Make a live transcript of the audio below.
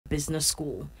Business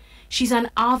School. She's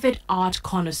an avid art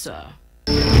connoisseur.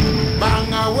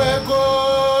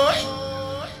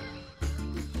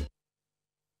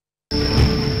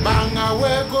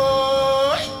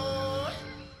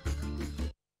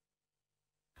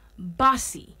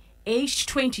 Basi, aged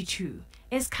 22,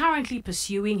 is currently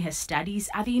pursuing her studies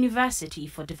at the University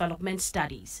for Development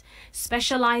Studies,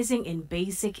 specializing in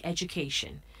basic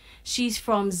education. She's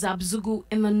from Zabzugu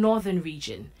in the northern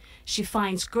region. She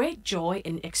finds great joy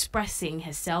in expressing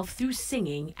herself through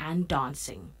singing and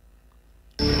dancing.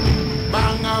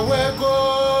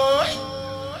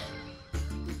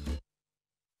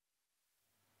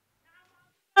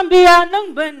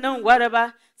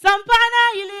 Sampana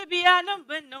ilibia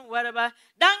no whatever.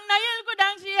 Dang na yilgu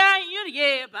dang siya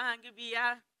yurye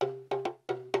bangibia.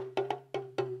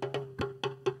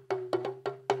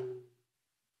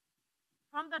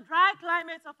 From the dry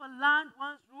climates of a land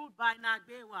once ruled by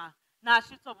Nagbewa,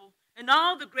 Nashitobu, and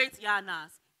all the great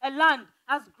Yanas, a land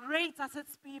as great as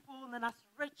its people and as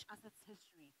rich as its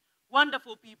history.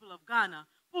 Wonderful people of Ghana,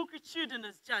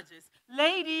 pulchritudinous judges,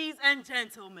 ladies and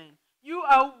gentlemen, you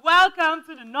are welcome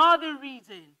to the Northern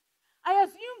region. I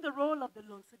assume the role of the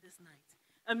Lungsi this night,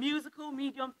 a musical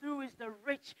medium through which the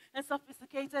rich and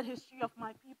sophisticated history of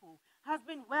my people has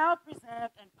been well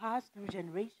preserved and passed through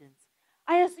generations.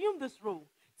 I assume this role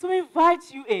to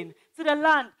invite you in to the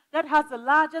land that has the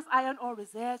largest iron ore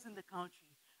reserves in the country,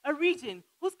 a region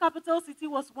whose capital city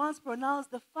was once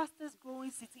pronounced the fastest growing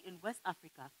city in West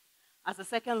Africa. As the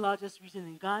second largest region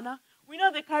in Ghana, we know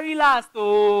they carry last,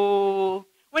 oh.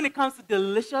 When it comes to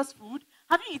delicious food,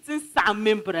 have you eaten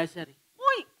salmon brasserie?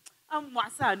 Oi, I'm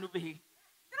Wasa Nubehe.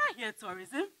 Did I hear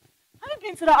tourism? Have you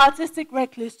been to the artistic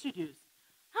Red Clay Studios?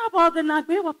 How about the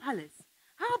Nagbewa Palace?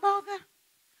 How about that?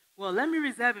 Well, let me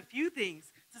reserve a few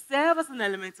things to serve as an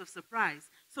element of surprise.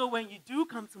 So when you do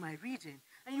come to my region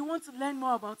and you want to learn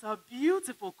more about our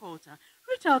beautiful culture,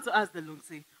 reach out to us, the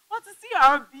Lungsi, or to see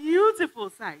our beautiful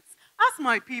sites. Ask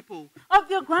my people of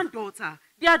their granddaughter,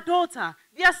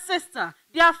 their sister,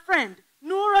 their friend,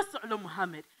 Nurah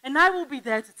Muhammad, and I will be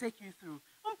there to take you through.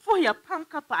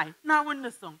 Now in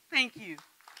the song. Thank you.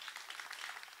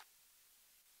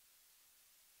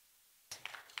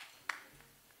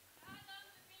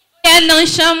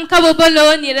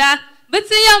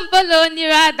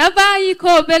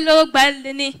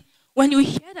 When you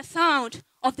hear the sound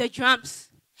of the drums,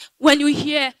 when you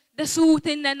hear the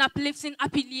soothing and uplifting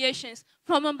appellations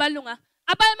from Mbalunga,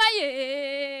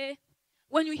 Abalmaye.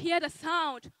 When you hear the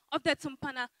sound of the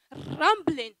tumpana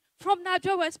rumbling from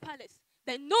Najowa's palace,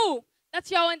 then know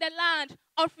that you're in the land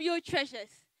of real treasures.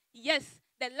 Yes,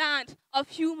 the land of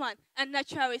human and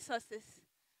natural resources.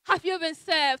 Have you been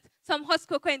served some hot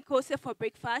cocoa and kose for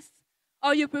breakfast?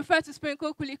 Or you prefer to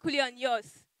sprinkle kuli kuli on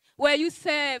yours? Were you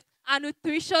served a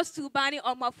nutritious tubani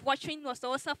or mouth-watering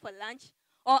wasosa for lunch?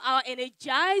 Or our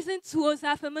energizing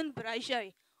Tuoza Femin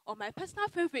Brajari, or my personal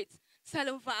favorite,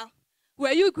 Salonval.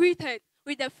 Were you greeted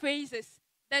with the phrases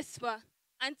Despa,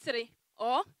 Antre,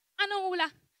 or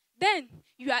Anoula? Then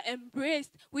you are embraced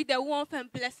with the warmth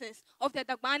and blessings of the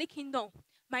Dagbani kingdom.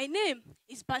 My name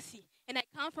is Basi, and I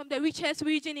come from the richest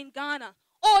region in Ghana.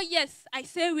 Oh yes, I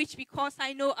say rich because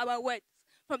I know our words.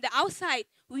 From the outside,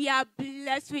 we are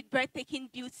blessed with breathtaking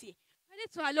beauty. Ready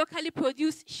to our locally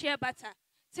produced shea butter.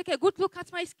 Take a good look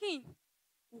at my skin.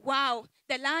 Wow,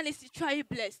 the land is literally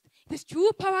blessed. It is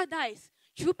true paradise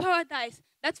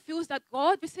that feels that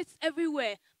God visits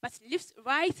everywhere, but lives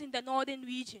right in the northern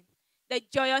region. The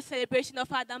joyous celebration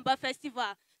of our Damba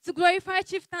festival to glorify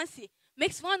chieftaincy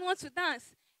makes one want to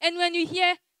dance. And when you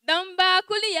hear Damba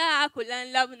kuliya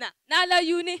kulan lavna nala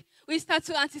uni, we start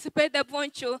to anticipate the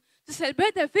poncho to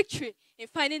celebrate the victory in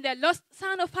finding the lost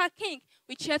son of our king.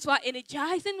 We cheer to our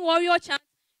energizing warrior chant.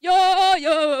 Yo,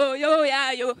 yo, yo,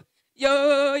 yeah, yo.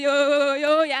 Yo, yo,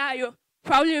 yo, yeah, yo.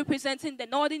 Proudly representing the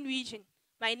northern region.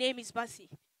 My name is Basi.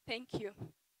 Thank you.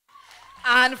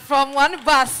 And from one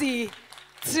Basi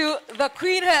to the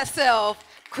Queen herself,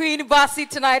 Queen Basi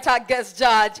tonight, our guest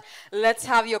judge. Let's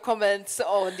have your comments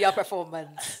on their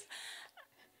performance.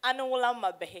 Anola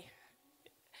Mabehe.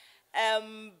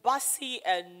 Basi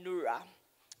and Nurah.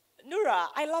 Nurah,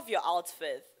 I love your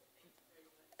outfit.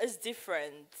 It's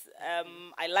different.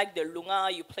 I like the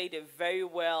lunga, you played it very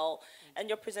well. And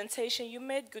your presentation, you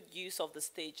made good use of the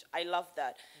stage. I love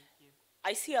that. Thank you.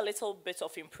 I see a little bit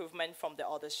of improvement from the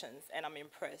auditions, and I'm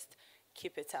impressed.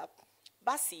 Keep it up.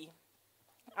 Basi,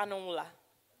 Anonula.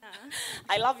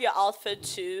 I love your outfit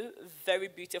too, very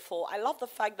beautiful. I love the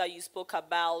fact that you spoke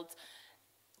about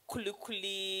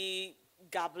kulukuli,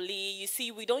 gabli. You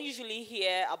see, we don't usually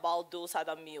hear about those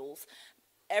other meals.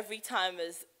 Every time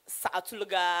is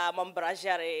Saatuluga,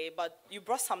 Mambrajare, but you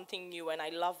brought something new and I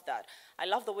love that. I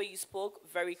love the way you spoke,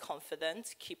 very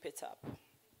confident. Keep it up.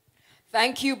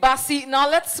 Thank you, Basi. Now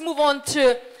let's move on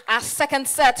to our second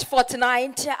set for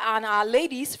tonight, and our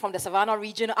ladies from the Savannah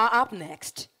region are up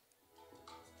next.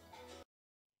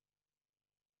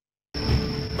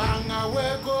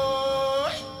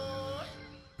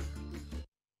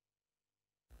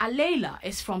 Alayla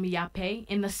is from Yape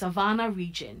in the Savannah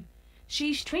region.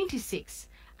 She's 26,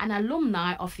 an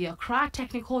alumni of the Accra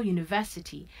Technical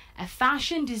University, a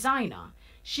fashion designer.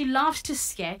 She loves to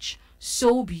sketch,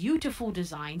 sew beautiful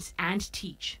designs, and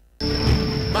teach.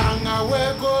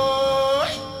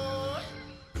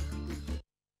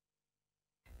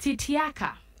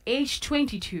 Titiaka, age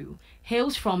 22,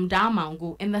 hails from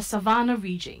Damango in the Savannah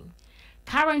region.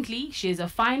 Currently, she is a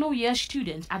final year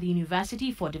student at the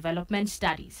University for Development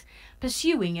Studies,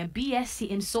 pursuing a BSc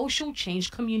in Social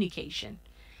Change Communication.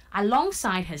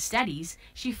 Alongside her studies,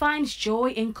 she finds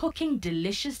joy in cooking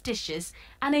delicious dishes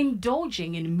and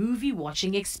indulging in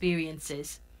movie-watching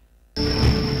experiences.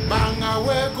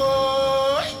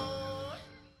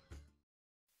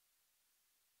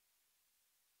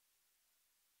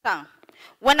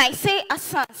 When I say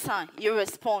Asan-san, you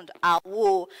respond,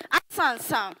 Awo.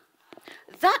 Asan-san.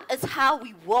 That is how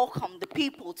we welcome the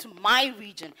people to my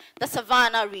region, the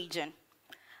Savannah region.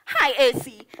 Hi,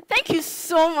 AC. Thank you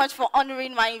so much for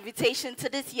honoring my invitation to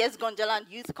this year's Gonjaland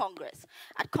Youth Congress.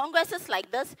 At congresses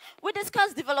like this, we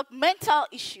discuss developmental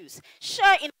issues,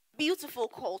 share in beautiful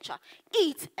culture,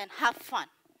 eat and have fun.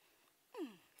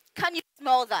 Can you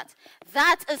smell that?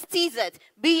 That is TZ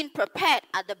being prepared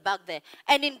at the back there.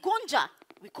 And in Gonja,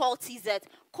 we call TZ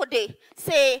Kode.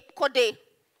 Say Kode.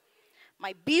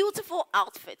 My beautiful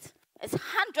outfit is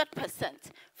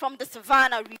 100% from the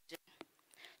Savannah region.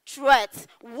 Threads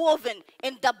woven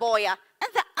in Daboya,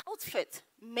 and the outfit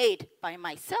made by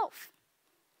myself.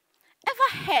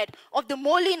 Ever heard of the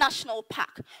Moli National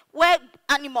Park, where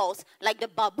animals like the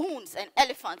baboons and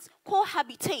elephants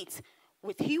cohabitate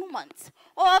with humans?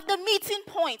 Or of the meeting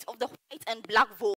point of the white and black vote?